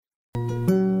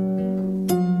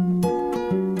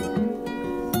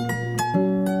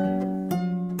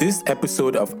This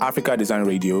episode of Africa Design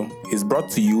Radio is brought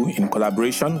to you in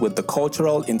collaboration with the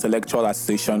Cultural Intellectual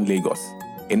Association Lagos,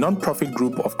 a non-profit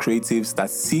group of creatives that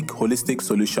seek holistic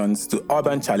solutions to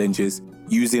urban challenges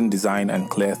using design and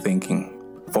clear thinking.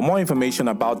 For more information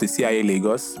about the CIA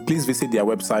Lagos, please visit their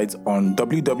website on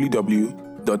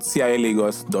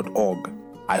www.cialagos.org.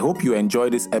 I hope you enjoy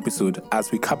this episode as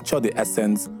we capture the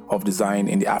essence of design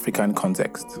in the African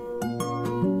context.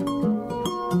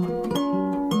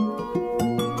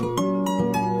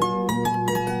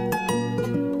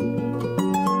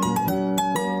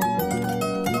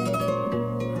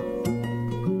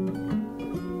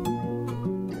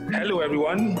 Hello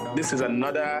everyone, this is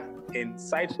another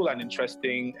insightful and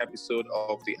interesting episode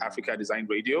of the Africa Design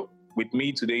Radio. With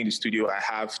me today in the studio, I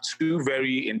have two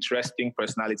very interesting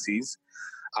personalities,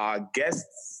 our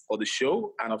guests for the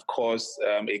show, and of course,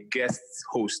 a guest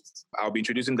host. I'll be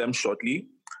introducing them shortly.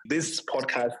 This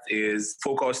podcast is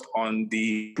focused on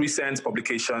the recent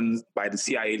publication by the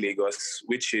CIA Lagos,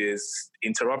 which is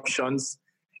Interruptions,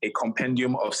 a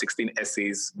compendium of 16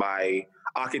 essays by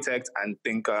architect and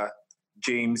thinker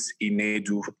James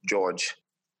Inedu George.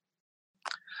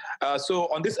 So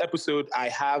on this episode, I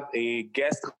have a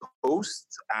guest host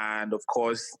and, of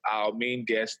course, our main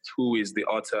guest, who is the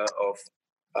author of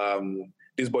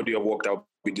this body of work that we'll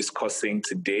be discussing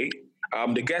today.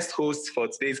 The guest host for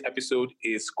today's episode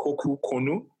is Koku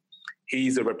Konu.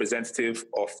 He's a representative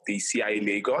of the CIA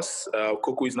Lagos.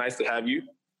 Koku, it's nice to have you.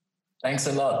 Thanks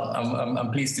a lot.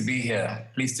 I'm pleased to be here.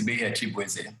 Pleased to be here,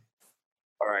 Chibueze.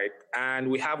 All right. And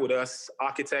we have with us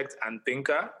architect and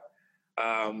thinker,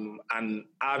 an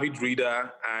avid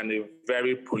reader and a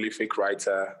very prolific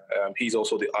writer. He's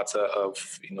also the author of,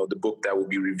 the book that we'll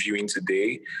be reviewing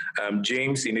today.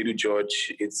 James Inedu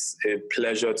George, it's a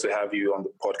pleasure to have you on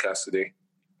the podcast today.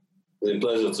 It's a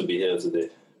pleasure to be here today.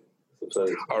 It's a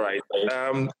pleasure. All right.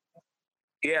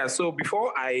 So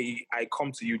before I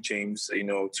come to you, James,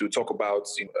 to talk about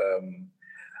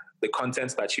the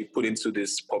contents that you put into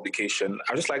this publication,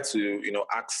 I'd just like to,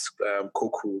 ask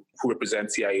Koku, who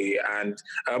represents CIA, and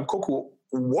Koku,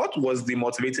 what was the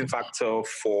motivating factor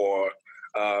for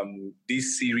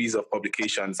this series of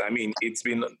publications? I mean, it's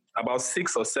been about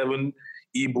 6 or 7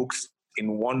 ebooks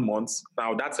in 1 month.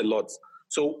 Now, that's a lot.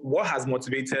 So what has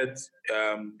motivated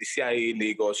the CIA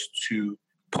Lagos to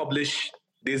publish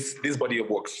this body of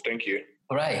works? Thank you.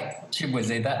 Right,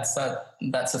 Chibueze, that's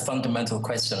a fundamental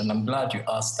question, and I'm glad you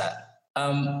asked that.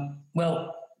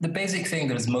 Well, the basic thing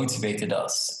that has motivated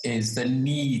us is the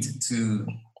need to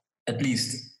at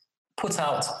least put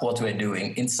out what we're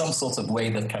doing in some sort of way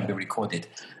that can be recorded.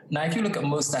 Now, if you look at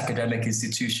most academic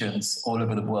institutions all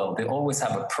over the world, they always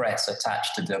have a press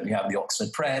attached to them. You have the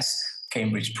Oxford Press,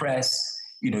 Cambridge Press,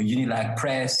 Unilag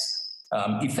Press,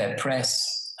 IFE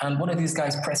Press. And what are these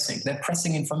guys pressing? They're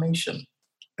pressing information,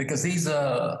 because these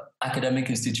are academic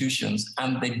institutions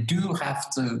and they do have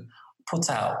to put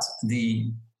out the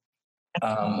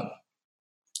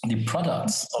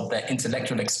products of their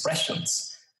intellectual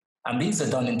expressions. And these are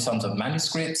done in terms of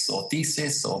manuscripts or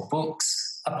thesis or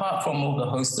books, apart from all the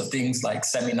host of things like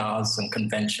seminars and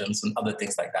conventions and other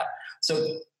things like that.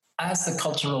 So as the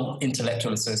Cultural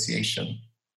Intellectual Association,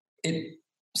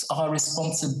 it's our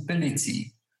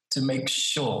responsibility to make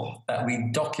sure that we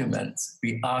document,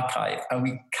 we archive, and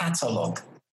we catalog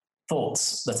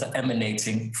thoughts that are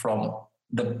emanating from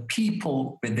the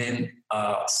people within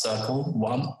our circle,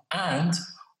 one, and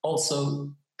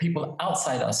also people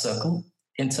outside our circle,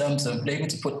 in terms of being able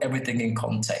to put everything in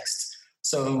context.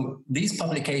 So these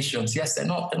publications, yes, they're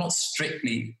not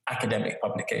strictly academic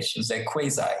publications, they're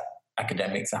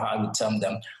quasi-academic, is how I would term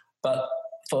them. But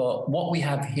for what we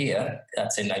have here,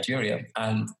 that's in Nigeria,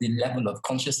 and the level of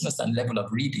consciousness and level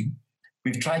of reading,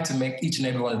 we've tried to make each and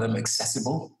every one of them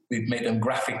accessible. We've made them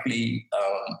graphically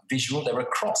visual. They're a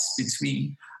cross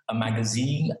between a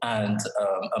magazine and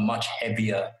a much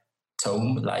heavier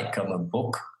tome, like a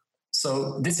book.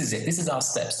 So this is it. This is our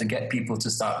steps to get people to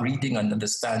start reading and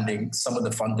understanding some of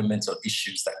the fundamental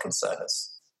issues that concern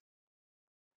us.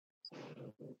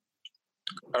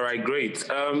 All right, great.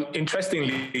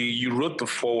 Interestingly, you wrote the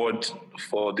foreword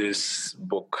for this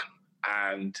book,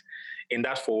 and in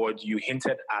that foreword, you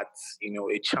hinted at,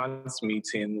 a chance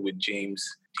meeting with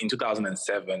James in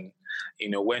 2007,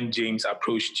 when James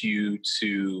approached you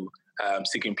to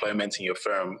seek employment in your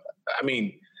firm. I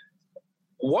mean,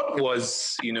 what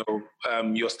was,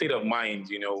 your state of mind,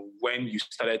 when you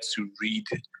started to read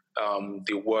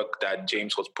the work that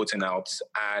James was putting out,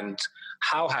 and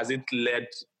how has it led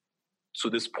to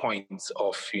this point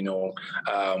of, in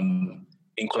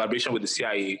collaboration with the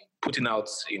CIA, putting out,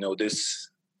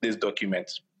 this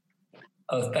document?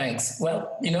 Oh, thanks.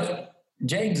 Well,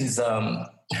 James is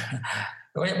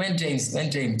when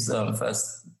James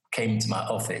first came to my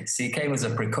office, he came as a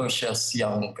precocious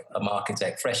young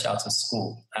architect, fresh out of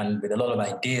school, and with a lot of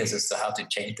ideas as to how to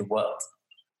change the world.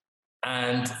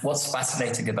 And what's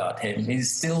fascinating about him,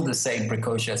 he's still the same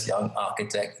precocious young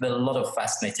architect with a lot of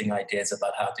fascinating ideas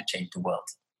about how to change the world.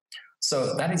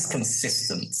 So that is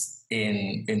consistent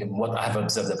in what I've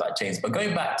observed about James. But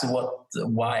going back to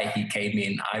why he came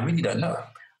in, I really don't know.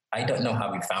 I don't know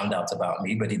how he found out about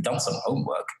me, but he'd done some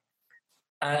homework.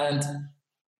 And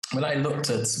when I looked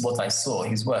at what I saw,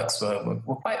 his works were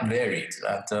quite varied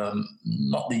and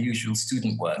not the usual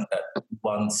student work that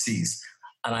one sees.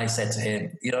 And I said to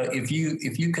him, if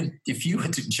you were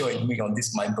to join me on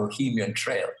this my bohemian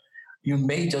trail, you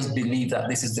may just believe that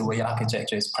this is the way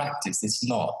architecture is practiced. It's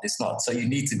not. So you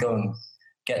need to go and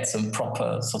get some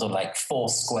proper sort of like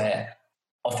Foursquare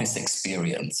office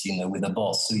experience, with a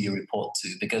boss who you report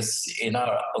to, because in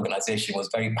our organization it was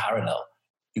very parallel.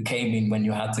 You came in when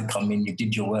you had to come in, you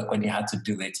did your work when you had to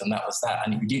do it, and that was that.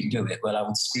 And if you didn't do it, well, I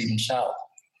would scream and shout.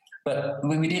 But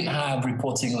we didn't have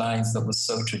reporting lines that were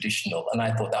so traditional, and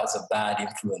I thought that was a bad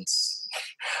influence.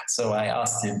 So I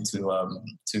asked him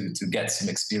to get some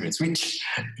experience, which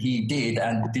he did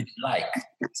and didn't like,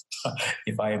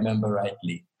 if I remember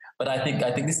rightly. But I think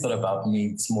it's not about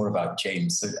me; it's more about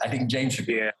James. So I think James should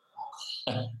be.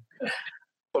 Yeah.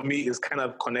 For me, it's kind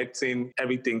of connecting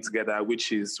everything together,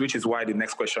 which is why the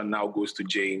next question now goes to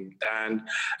James. And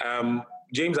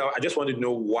James, I just wanted to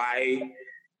know, why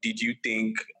did you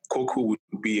think Koku would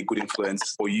be a good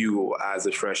influence for you as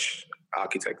a fresh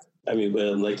architect? I mean,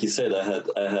 well, like you said, I had.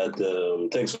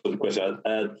 Thanks for the question.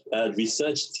 I had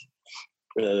researched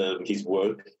his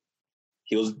work.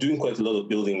 He was doing quite a lot of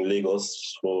building in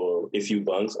Lagos for a few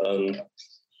banks, and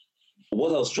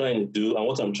what I was trying to do, and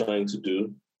what I'm trying to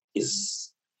do,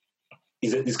 is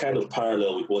kind of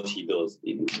parallel with what he does,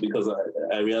 because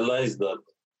I realized that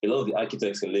a lot of the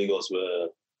architects in Lagos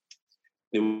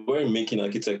weren't making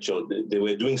architecture. They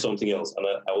were doing something else, and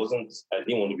I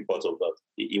didn't want to be part of that.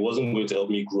 It wasn't going to help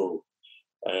me grow,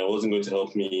 and it wasn't going to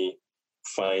help me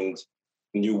find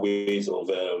new ways of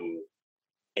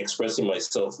expressing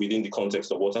myself within the context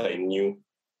of what I knew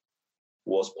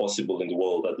was possible in the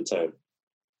world at the time.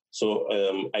 So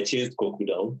I chased Koku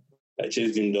down. I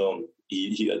chased him down.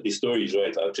 The story is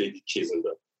right. I actually chased him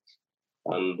down.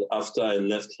 And after I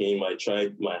left him, I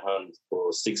tried my hand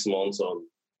for 6 months on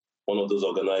one of those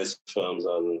organized firms,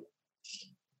 and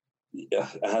yeah,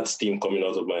 I had steam coming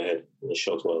out of my head in a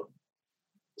short while.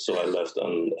 So I left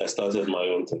and I started my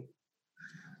own thing.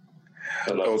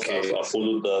 And I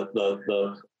followed that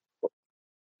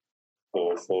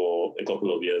for a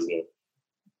couple of years now.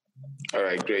 All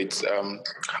right, great.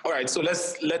 All right, so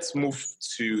let's move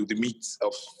to the meat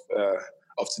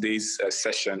of today's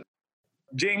session.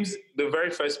 James, the very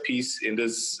first piece in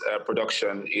this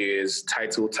production is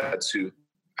titled Tattoo.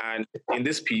 And in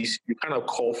this piece, you kind of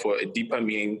call for a deeper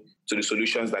meaning to the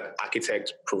solutions that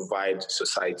architects provide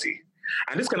society.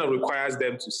 And this kind of requires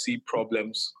them to see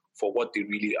problems for what they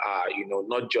really are,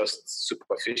 not just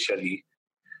superficially,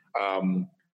 to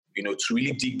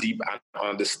really dig deep and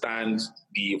understand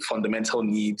the fundamental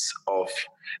needs of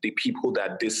the people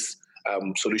that these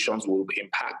solutions will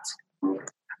impact.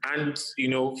 And,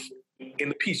 in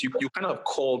the piece, you kind of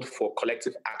called for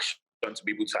collective action to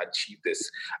be able to achieve this.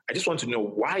 I just want to know,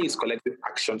 why is collective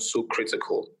action so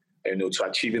critical, to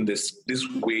achieving this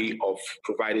way of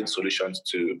providing solutions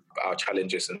to our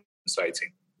challenges in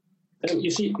society?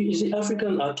 You see,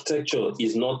 African architecture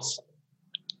is not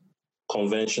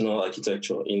conventional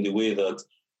architecture in the way that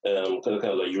kind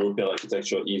of like European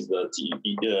architecture is, that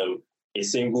a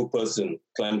single person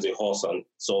climbs a horse and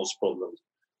solves problems.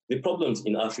 The problems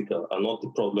in Africa are not the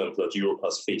problems that Europe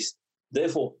has faced.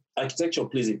 Therefore, architecture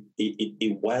plays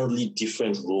a wildly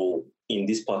different role in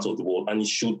this part of the world, and it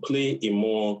should play a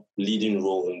more leading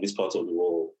role in this part of the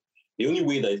world. The only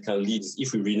way that it can lead is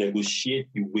if we renegotiate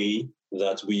the way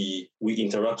that we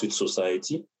interact with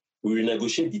society. We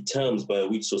renegotiate the terms by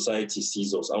which society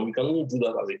sees us, and we can only do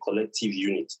that as a collective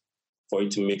unit for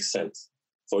it to make sense,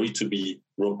 for it to be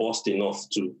robust enough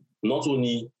to not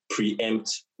only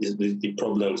preempt the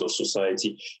problems of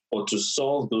society, but to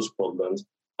solve those problems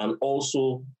and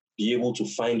also be able to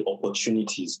find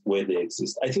opportunities where they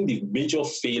exist. I think the major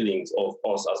failings of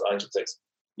us as architects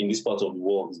in this part of the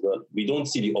world is that we don't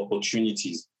see the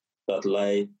opportunities that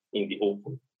lie in the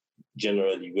open.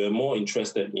 Generally, we're more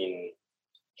interested in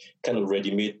kind of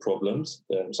ready-made problems.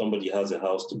 Somebody has a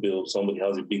house to build, somebody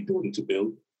has a big building to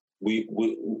build.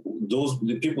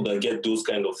 The people that get those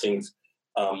kind of things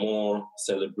are more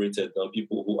celebrated than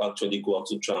people who actually go out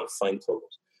to try and find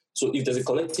problems. So if there's a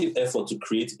collective effort to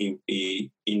create a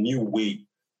new way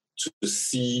to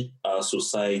see our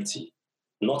society,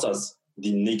 not as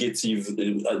the negative,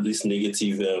 this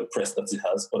negative press that it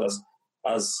has, but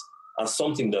as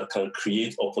something that can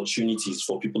create opportunities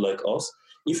for people like us,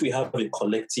 if we have a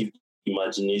collective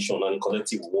imagination and a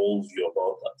collective worldview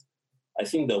about that, I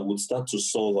think that would start to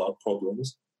solve our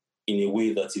problems in a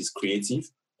way that is creative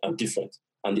and different.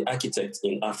 And the architect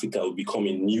in Africa will become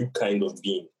a new kind of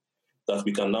being that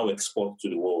we can now export to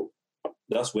the world.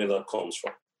 That's where that comes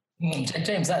from.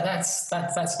 James,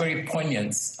 that's very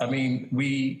poignant. I mean,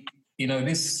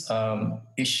 this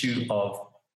issue of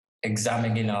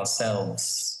examining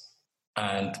ourselves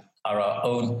and our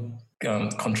own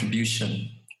contribution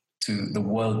to the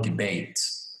world debate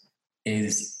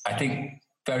is, I think,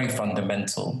 very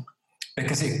fundamental,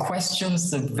 because it questions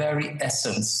the very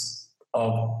essence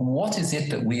of what is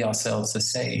it that we ourselves are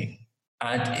saying.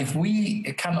 And if we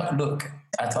cannot look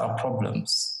at our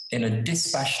problems in a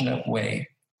dispassionate way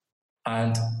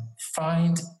and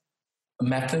find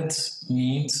methods,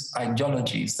 means,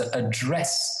 ideologies that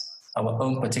address our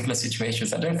own particular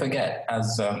situations. And don't forget,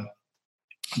 as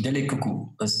Dele Kuku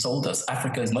has told us,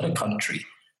 Africa is not a country.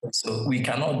 So we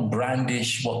cannot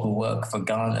brandish what will work for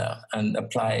Ghana and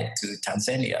apply it to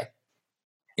Tanzania.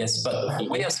 Yes, but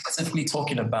we are specifically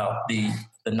talking about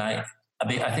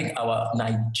I think our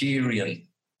Nigerian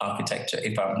architecture,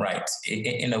 if I'm right,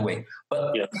 in a way.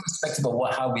 But irrespective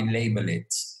of how we label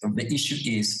it, the issue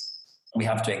is we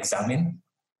have to examine,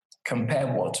 compare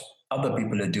what other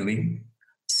people are doing,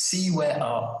 see where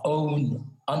our own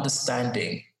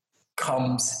understanding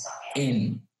comes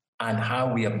in and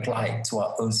how we apply it to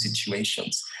our own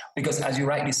situations. Because as you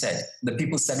rightly said, the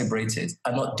people celebrated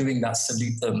are not doing that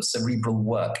cerebral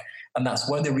work. And that's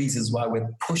one of the reasons why we're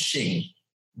pushing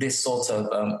this sort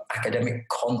of academic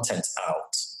content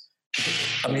out.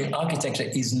 I mean, architecture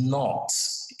is not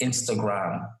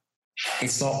Instagram.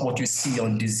 It's not what you see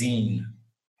on Dezeen.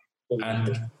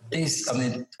 And this,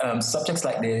 subjects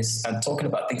like this and talking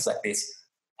about things like this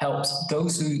helps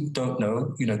those who don't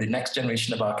know, the next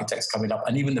generation of architects coming up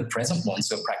and even the present ones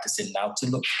who are practicing now to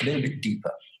look a little bit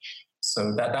deeper.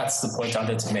 So that's the point I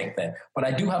wanted to make there. But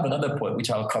I do have another point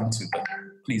which I'll come to, but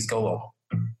please go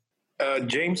on.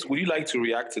 James, would you like to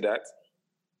react to that?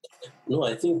 No,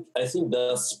 I think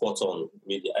that's spot on.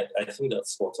 Really, I think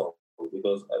that's spot on,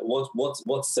 because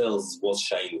what sells what's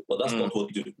shiny, but that's not what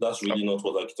we do. That's really not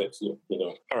what architects do.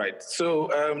 All right, so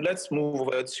let's move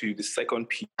over to the second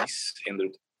piece in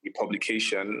the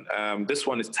publication. This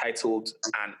one is titled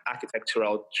 "An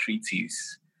Architectural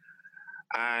Treatise,"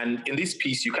 and in this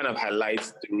piece, you kind of highlight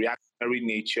the reactionary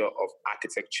nature of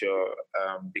architecture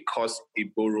because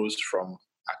it borrows from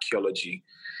archaeology.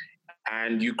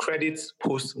 And you credit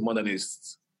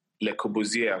postmodernist Le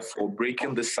Corbusier for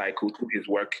breaking the cycle through his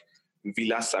work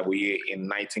Villa Savoye in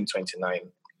 1929.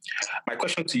 My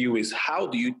question to you is, how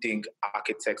do you think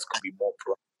architects could be more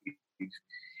proactive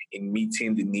in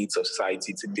meeting the needs of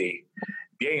society today?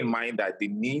 Bear in mind that the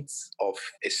needs of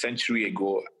a century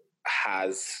ago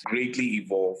has greatly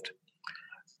evolved.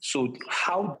 So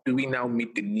how do we now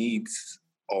meet the needs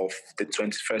of the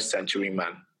 21st century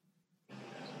man?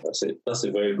 That's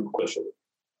a very good question.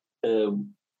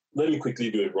 Let me quickly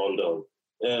do a rundown.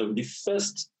 The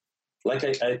first, like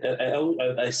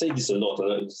I say this a lot,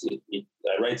 and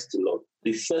I write it a lot.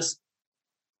 The first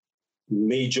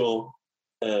major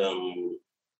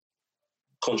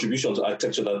contribution to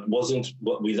architecture that wasn't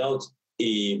without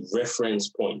a reference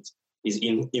point is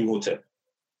in Imhotep,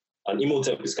 and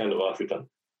Imhotep is kind of African.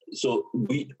 So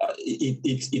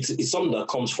it's something that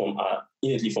comes from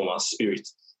innately from our spirit,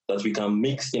 that we can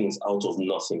make things out of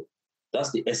nothing.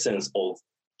 That's the essence of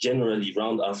generally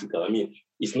around Africa. I mean,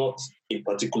 it's not a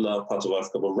particular part of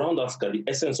Africa, but around Africa, the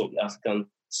essence of the African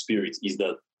spirit is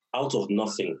that out of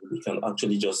nothing, we can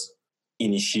actually just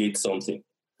initiate something.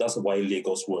 That's why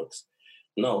Lagos works.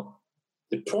 Now,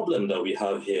 the problem that we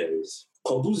have here is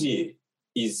Corbusier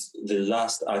is the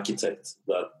last architect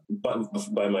that,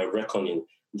 by my reckoning,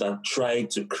 that tried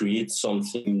to create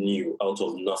something new out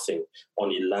of nothing on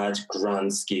a large,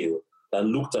 grand scale, that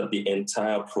looked at the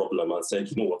entire problem and said,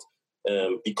 you know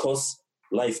what, because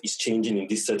life is changing in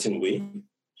this certain way,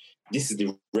 this is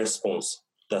the response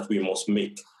that we must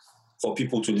make for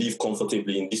people to live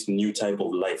comfortably in this new type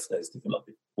of life that is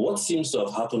developing. What seems to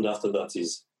have happened after that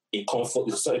is a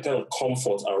kind of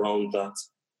comfort around that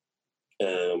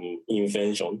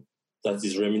invention that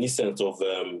is reminiscent of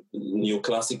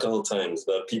neoclassical times,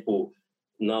 that people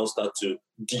now start to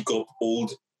dig up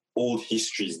old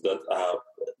histories that are,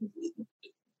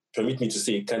 permit me to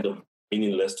say, kind of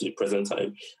meaningless to the present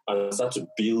time, and start to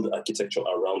build architecture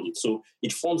around it. So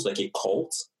it forms like a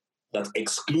cult that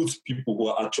excludes people who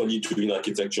are actually doing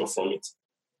architecture from it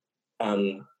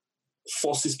and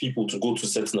forces people to go to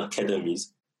certain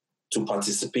academies to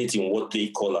participate in what they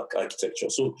call architecture.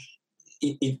 So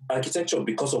architecture,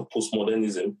 because of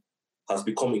postmodernism, has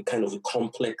become a kind of a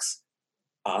complex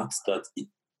art that it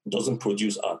doesn't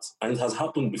produce art. And it has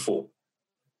happened before.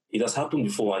 It has happened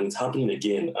before and it's happening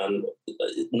again. And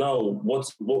now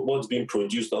what's being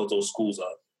produced out of schools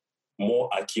are more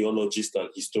archaeologists and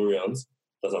historians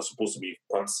that are supposed to be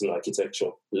practicing architecture,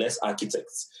 less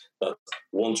architects that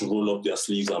want to roll up their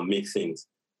sleeves and make things.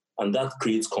 And that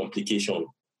creates complication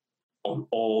on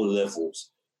all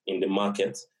levels in the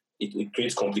market. It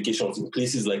creates complications in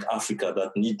places like Africa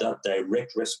that need that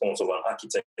direct response of an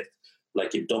architect,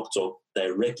 like a doctor,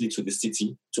 directly to the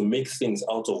city to make things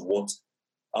out of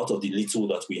the little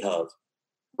that we have.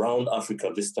 Around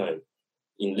Africa this time,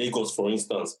 in Lagos, for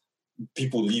instance,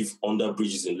 people live under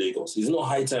bridges in Lagos. It's not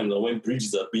high time that when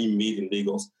bridges are being made in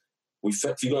Lagos, we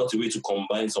figure out a way to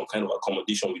combine some kind of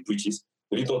accommodation with bridges.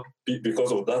 Will it not be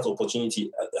because of that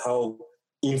opportunity, how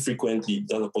infrequently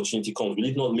that opportunity comes? Will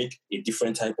it not make a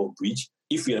different type of bridge?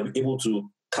 If we are able to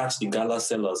catch the gala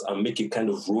sellers and make a kind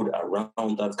of road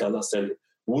around that gala seller,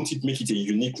 won't it make it a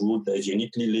unique road that is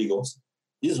uniquely Lagos?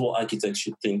 This is what architects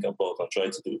should think about and try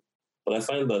to do. But I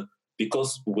find that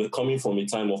because we're coming from a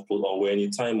time of, or we're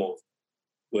in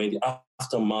the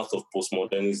aftermath of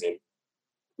postmodernism,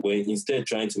 we're instead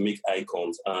trying to make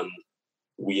icons and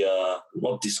we are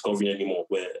not discovering anymore.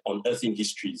 We're unearthing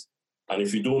histories. And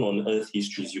if you don't unearth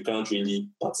histories, you can't really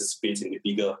participate in the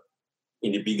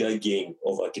bigger game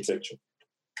of architecture.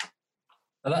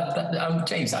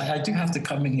 James, I do have to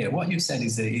come in here. What you said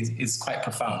is quite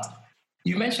profound.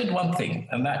 You mentioned one thing,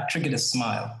 and that triggered a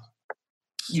smile.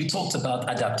 You talked about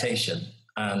adaptation,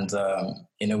 and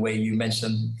in a way, you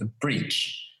mentioned the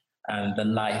bridge and the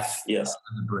life of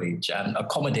the bridge and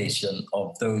accommodation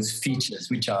of those features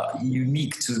which are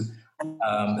unique to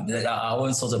our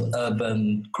own sort of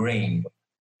urban grain.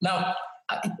 Now,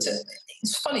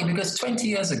 it's funny because 20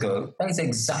 years ago, that is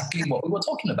exactly what we were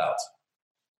talking about.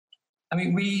 I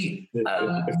mean, we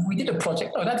did a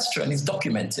project. No, that's true, and it's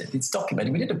documented. It's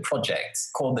documented. We did a project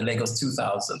called the Lagos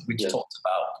 2000, which talked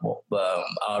about what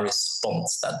our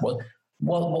response. That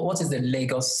what is the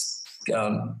Lagos,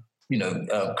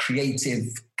 creative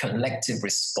collective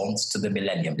response to the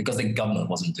millennium? Because the government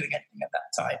wasn't doing anything at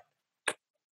that time,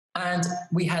 and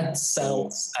we had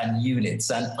cells and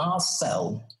units, and our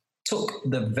cell took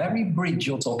the very bridge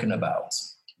you're talking about,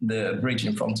 the bridge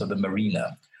in front of the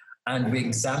marina. And we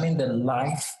examined the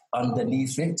life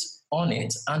underneath it, on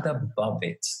it, and above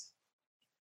it.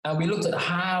 And we looked at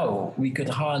how we could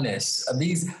harness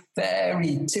these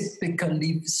very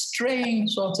typically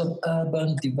strange sort of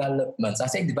urban developments. I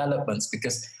say developments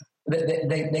because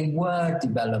they were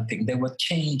developing, they were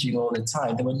changing all the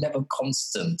time, they were never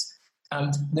constant.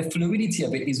 And the fluidity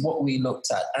of it is what we looked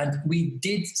at. And we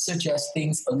did suggest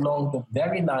things along the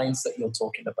very lines that you're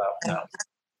talking about now.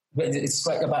 But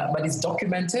it's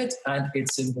documented and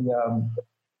it's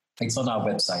it's on our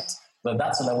website. But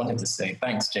that's what I wanted to say.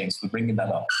 Thanks, James, for bringing that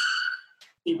up.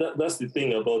 That's the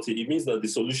thing about it. It means that the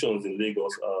solutions in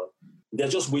Lagos they're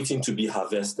just waiting to be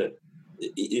harvested.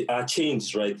 Our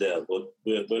change right there, but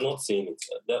we're not seeing it.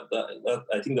 That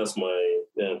I think that's my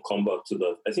comeback to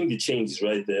that. I think the change is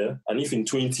right there, and if in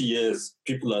 20 years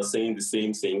people are saying the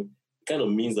same thing, it kind of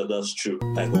means that that's true.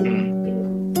 I hope.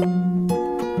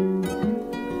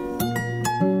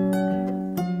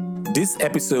 This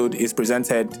episode is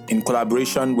presented in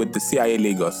collaboration with the CIA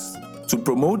Lagos to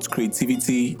promote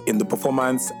creativity in the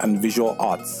performance and visual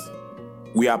arts.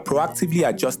 We are proactively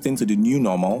adjusting to the new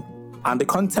normal, and the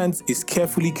content is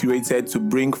carefully curated to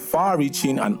bring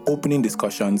far-reaching and opening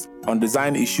discussions on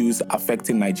design issues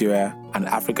affecting Nigeria and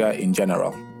Africa in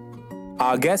general.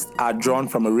 Our guests are drawn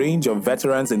from a range of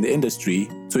veterans in the industry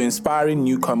to inspiring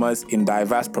newcomers in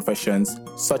diverse professions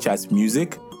such as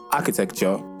music,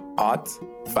 architecture, art,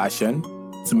 fashion,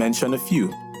 to mention a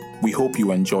few. We hope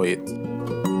you enjoy it.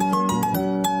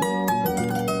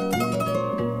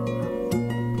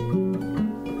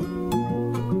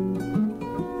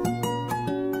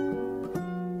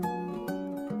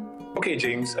 Okay,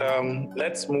 James,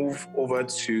 let's move over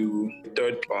to the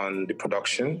third on the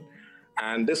production.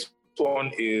 And this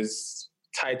one is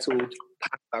titled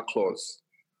Santa Claus,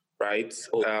 right?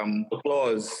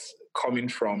 Claus coming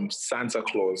from Santa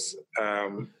Claus.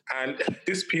 And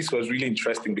this piece was really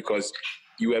interesting because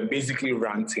you were basically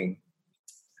ranting.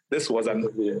 This was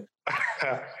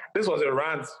this was a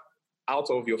rant out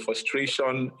of your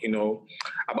frustration,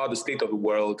 about the state of the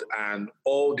world and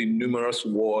all the numerous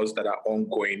wars that are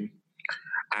ongoing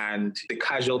and the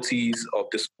casualties of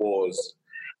these wars.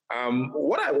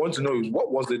 What I want to know is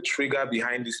what was the trigger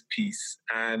behind this piece,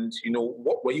 and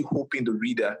what were you hoping the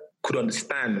reader could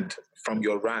understand from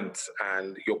your rant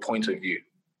and your point of view?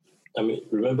 I mean,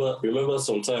 remember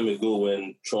some time ago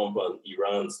when Trump and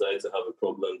Iran started to have a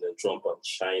problem, then Trump and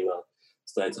China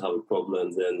started to have a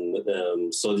problem,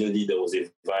 then suddenly there was a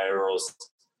virus,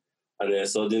 and then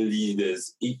suddenly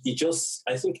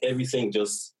I think everything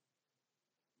just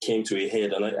came to a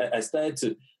head, and I started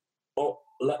to,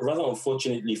 rather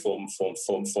unfortunately for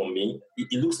me,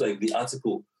 it looks like the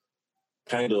article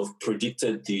kind of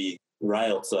predicted the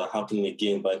riots are happening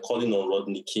again by calling on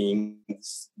Rodney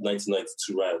King's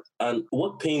 1992 riot. And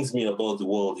what pains me about the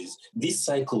world is these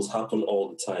cycles happen all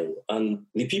the time. And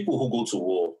the people who go to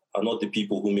war are not the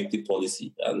people who make the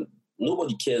policy. And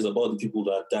nobody cares about the people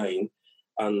that are dying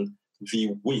and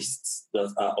the wastes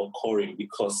that are occurring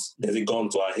because there's a gun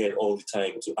to our head all the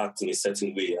time to act in a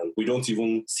certain way, and we don't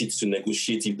even sit to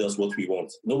negotiate if that's what we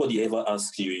want. Nobody ever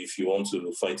asks you if you want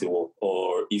to fight a war,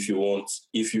 or if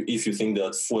you think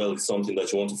that fuel is something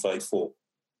that you want to fight for,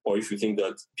 or if you think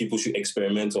that people should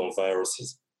experiment on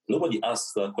viruses. Nobody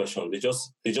asks that question. They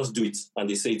just do it, and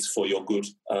they say it's for your good.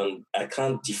 And I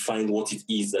can't define what it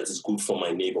is that is good for my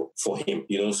neighbor, for him.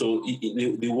 So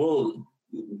the world,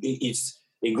 it's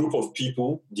a group of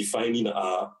people defining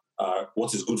our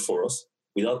what is good for us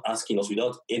without asking us,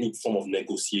 without any form of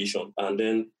negotiation, and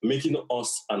then making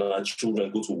us and our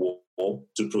children go to war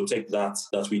to protect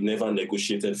that we never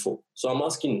negotiated for. So I'm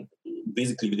asking,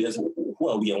 basically, who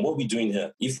are we and what are we doing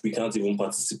here if we can't even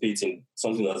participate in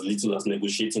something as little as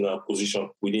negotiating our position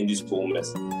within this whole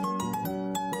mess?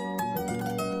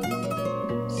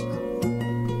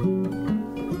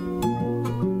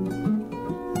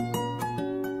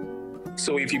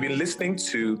 So if you've been listening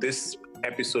to this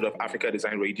episode of Africa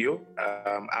Design Radio,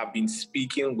 I've been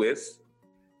speaking with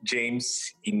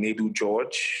James Inedu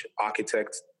George,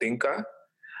 architect, thinker,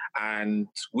 and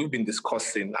we've been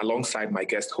discussing, alongside my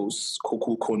guest host,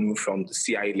 Koku Konu from the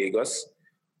CIE Lagos,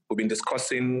 we've been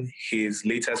discussing his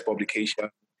latest publication,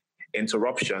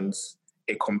 Interruptions,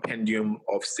 a compendium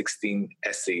of 16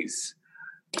 essays.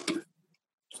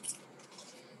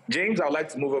 James, I'd like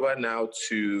to move over now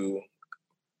to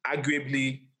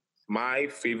arguably my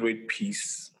favorite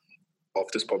piece of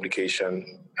this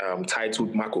publication,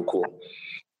 titled Makoko.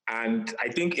 And I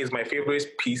think it's my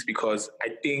favorite piece because I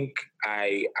think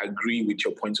I agree with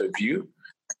your point of view.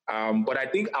 But I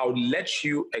think I'll let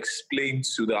you explain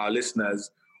to our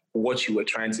listeners what you were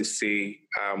trying to say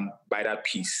by that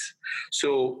piece.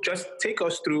 So just take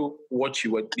us through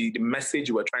the message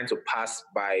you were trying to pass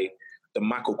by the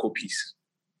Makoko piece.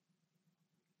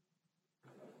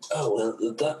 Oh,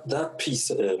 well, that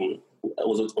piece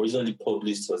was originally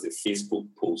published as a Facebook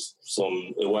post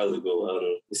a while ago,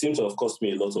 and it seems to have cost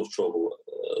me a lot of trouble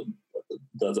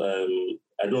that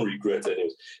I don't regret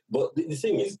anyways. But the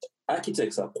thing is,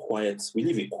 architects are quiet. We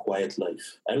live a quiet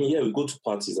life. I mean, yeah, we go to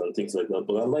parties and things like that,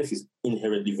 but our life is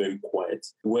inherently very quiet.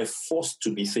 We're forced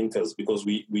to be thinkers because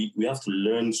we have to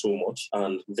learn so much,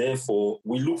 and therefore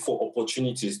we look for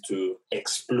opportunities to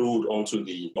explode onto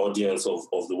the audience of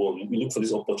the world. We look for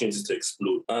these opportunities to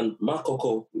explode. And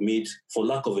Makoko made, for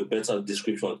lack of a better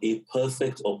description, a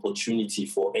perfect opportunity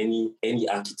for any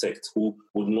architect who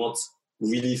would not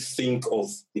really think of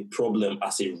the problem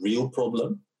as a real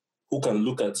problem, who can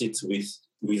look at it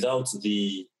without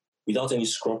any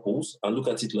scruples and look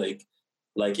at it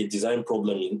like a design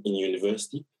problem in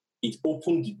university. It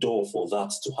opened the door for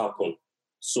that to happen.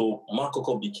 So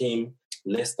Makoko became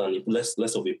less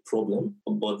of a problem,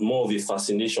 but more of a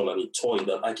fascination and a toy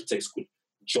that architects could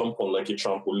jump on like a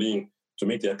trampoline to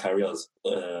make their careers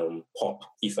pop,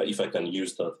 if I can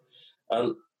use that.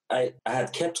 And I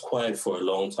had kept quiet for a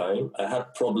long time. I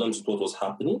had problems with what was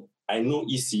happening. I know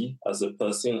EC as a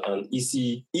person, and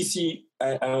EC,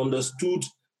 I understood.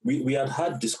 We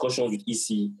had discussions with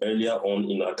EC earlier on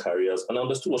in our careers, and I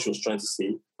understood what she was trying to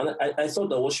say. And I thought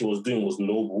that what she was doing was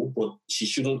noble, but she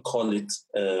shouldn't call it,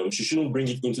 she shouldn't bring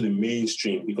it into the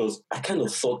mainstream, because I kind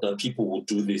of thought that people would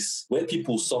do this. Where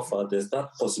people suffer, there's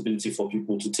that possibility for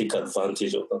people to take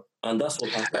advantage of that. And that's what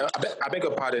happened. I beg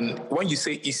your pardon. When you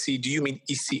say EC, do you mean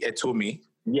EC Etomi?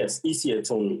 Yes, EC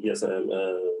Etomi. Yes,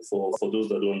 for those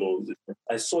that don't know,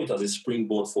 I saw it as a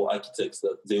springboard for architects,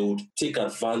 that they would take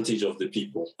advantage of the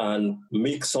people and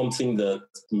make something that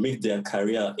make their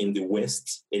career in the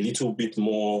West a little bit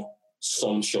more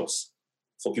sumptuous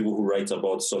for people who write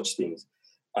about such things,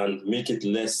 and make it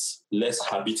less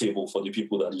habitable for the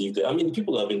people that live there. I mean, the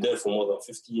people have been there for more than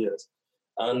 50 years.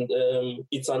 And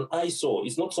it's an eyesore.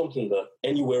 It's not something that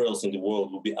anywhere else in the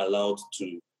world will be allowed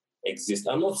to exist.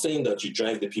 I'm not saying that you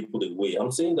drive the people away.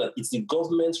 I'm saying that it's the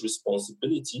government's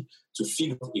responsibility to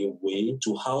figure out a way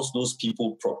to house those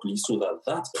people properly so that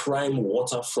that prime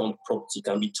waterfront property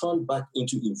can be turned back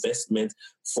into investment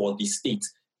for the state.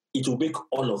 It will make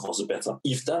all of us better.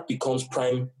 If that becomes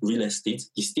prime real estate,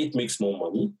 the state makes more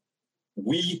money.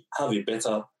 We have a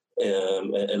better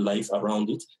life around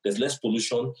it. There's less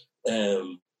pollution.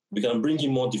 We can bring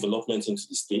in more development into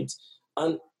the state.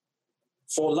 And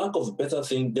for lack of a better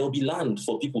thing, there'll be land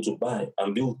for people to buy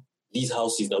and build these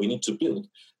houses that we need to build.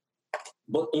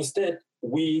 But instead,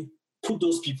 we put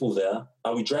those people there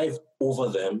and we drive over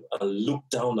them and look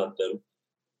down at them.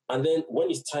 And then when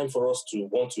it's time for us to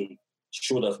want to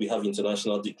show that we have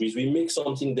international degrees, we make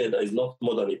something there that is not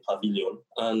more than a pavilion.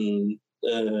 And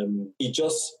it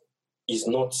just is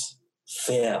not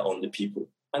fair on the people.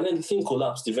 And then the thing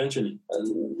collapsed eventually.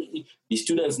 And the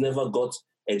students never got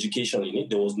education in it.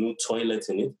 There was no toilet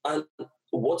in it. And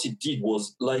what it did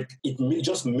was, it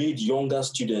just made younger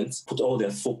students put all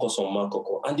their focus on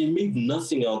Makoko. And they made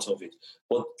nothing out of it.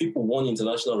 But people won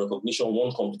international recognition,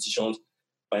 won competitions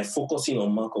by focusing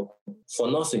on Makoko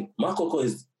for nothing. Makoko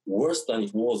is worse than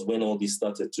it was when all this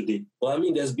started today. But I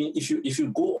mean, there's been, if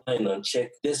you go online and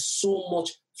check, there's so much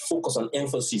focus and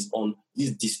emphasis on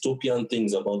these dystopian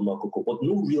things about Makoko, but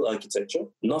no real architecture.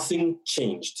 Nothing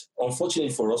changed.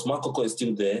 Unfortunately for us, Makoko is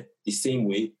still there the same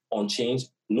way, unchanged,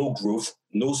 no growth,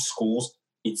 no schools.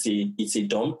 It's a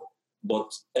dump,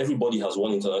 but everybody has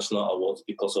won international awards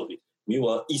because of it.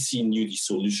 Meanwhile, EC knew the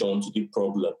solution to the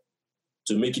problem,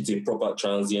 to make it a proper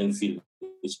transient village,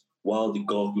 while the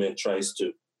government tries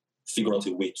to figure out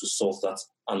a way to solve that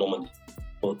anomaly.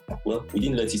 But, well, we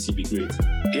didn't let EC be great.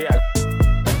 Yeah.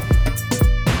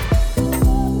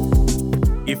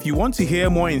 If you want to hear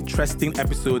more interesting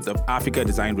episodes of Africa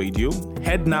Design Radio,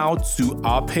 head now to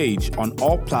our page on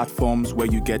all platforms where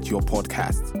you get your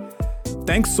podcasts.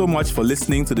 Thanks so much for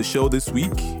listening to the show this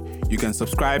week. You can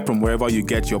subscribe from wherever you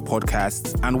get your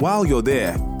podcasts. And while you're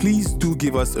there, please do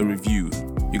give us a review.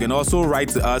 You can also write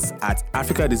to us at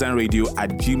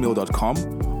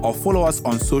africadesignradio@gmail.com or follow us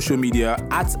on social media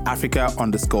at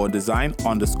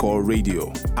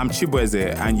Africa_design_radio. I'm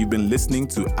Chibueze, and you've been listening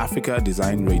to Africa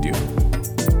Design Radio.